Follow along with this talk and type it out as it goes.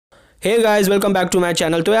Hey guys, welcome back to my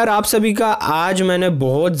channel. तो यार आप सभी का आज मैंने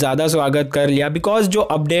बहुत ज़्यादा स्वागत कर लिया बिकॉज जो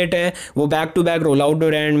अपडेट है वो back to back roll out हो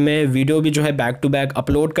रहा है एंड मैं वीडियो भी जो है बैक टू बैक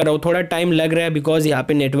अपलोड कर रहा हूँ। थोड़ा टाइम लग रहा है बिकॉज यहाँ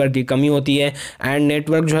पे नेटवर्क की कमी होती है एंड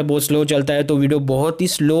नेटवर्क जो है बहुत स्लो चलता है तो वीडियो बहुत ही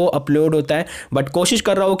स्लो अपलोड होता है। बट कोशिश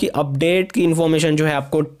कर रहा हूँ कि अपडेट की इन्फॉर्मेशन जो है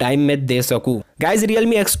आपको टाइम में दे सकूँ। गाइज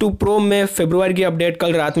Realme X2 Pro में फरवरी की अपडेट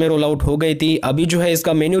कल रात में रोल आउट हो गई थी। अभी जो है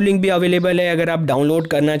इसका मेन्यू लिंक भी अवेलेबल है, अगर आप डाउनलोड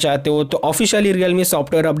करना चाहते हो तो officially Realme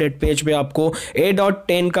software update page पे आपको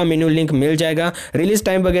A.10 का मेन्यू लिंक मिल जाएगा। रिलीज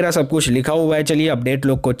टाइम वगैरह सब कुछ लिखा हुआ है। चलिए अपडेट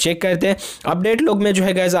लॉग को चेक करते हैं। अपडेट लॉग में जो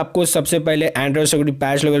है गाइज आपको सबसे पहले एंड्रॉइड सिक्योरिटी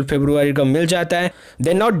पैच लेवल फरवरी का मिल जाता है।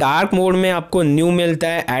 देन और डार्क मोड में आपको न्यू मिलता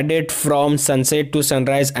है added from sunset to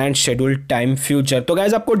sunrise and schedule time future. तो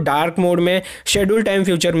गाइज आपको डार्क मोड में शेड्यूल टाइम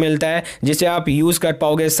फ्यूचर मिलता है जिसे आप यूज कर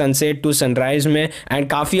पाओगे सनसेट टू सनराइज में एंड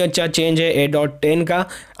काफी अच्छा चेंज है A.10 का।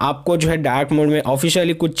 आपको जो है डार्क मोड में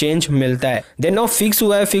ऑफिशियली कुछ चेंज मिलता है। देन नाउ फिक्स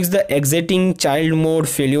हुआ है fix the exiting child mode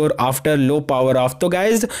failure after low power of. तो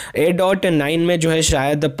गाइज A.9 में जो है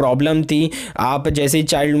शायद प्रॉब्लम थी, आप जैसे ही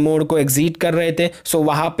चाइल्ड मोड को एग्जिट कर रहे थे सो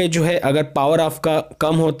वहाँ पे जो है अगर पावर ऑफ का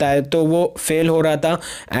कम होता है तो वो फेल हो रहा था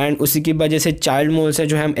एंड उसी की वजह से चाइल्ड मोड से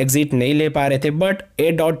जो है हम एग्जिट नहीं ले पा रहे थे। बट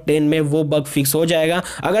A.10 में वो बग फिक्स हो जाएगा।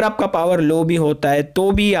 अगर आपका पावर लो भी होता है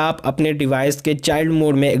तो भी आप अपने डिवाइस के चाइल्ड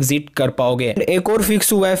मोड में एग्जिट कर पाओगे। एक और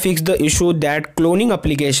फिक्स हुआ है fix the issue that cloning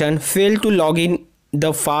application fail to log in the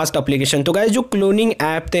fast application. तो गाइस जो क्लोनिंग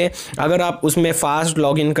ऐप थे अगर आप उसमें फास्ट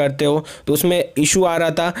लॉगिन करते हो तो उसमें इशू आ रहा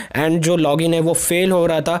था एंड जो लॉगिन है वो फेल हो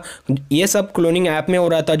रहा था। ये सब क्लोनिंग ऐप में हो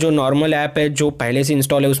रहा था, जो नॉर्मल ऐप है जो पहले से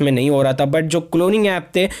इंस्टॉल है उसमें नहीं हो रहा था। बट जो क्लोनिंग ऐप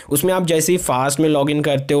थे उसमें आप जैसे ही फास्ट में लॉगिन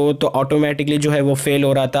करते हो तो ऑटोमेटिकली जो है वो फेल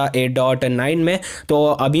हो रहा था A.9 में। तो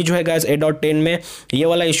अभी जो है गाइस A.10 में ये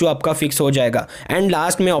वाला इशू आपका फिक्स हो जाएगा। एंड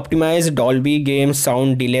लास्ट में optimise Dolby game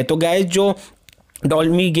sound delay. तो गाइस जो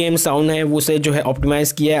डॉल्बी गेम साउंड है उसे जो है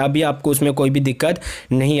ऑप्टिमाइज़ किया है, अभी आपको उसमें कोई भी दिक्कत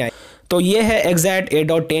नहीं आई। तो ये है एग्जैक्ट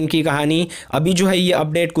A.10 की कहानी। अभी जो है ये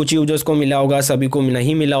अपडेट कुछ यूजर्स को मिला होगा, सभी को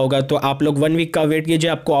नहीं मिला होगा। तो आप लोग 1 वीक का वेट कीजिए,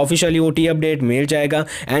 आपको ऑफिशियली OT अपडेट मिल जाएगा।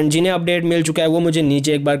 एंड जिन्हें अपडेट मिल चुका है वो मुझे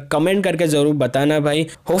नीचे एक बार कमेंट करके ज़रूर बताना भाई।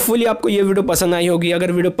 होपफुली आपको ये वीडियो पसंद आई होगी।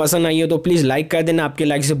 अगर वीडियो पसंद आई हो तो प्लीज़ लाइक कर देना, आपके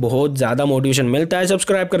लाइक से बहुत ज़्यादा मोटिवेशन मिलता है।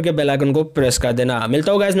 सब्सक्राइब करके बेल आइकन को प्रेस कर देना।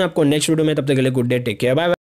 मिलता होगा इसमें आपको नेक्स्ट वीडियो में, तब तक के लिए good day, take care, bye bye.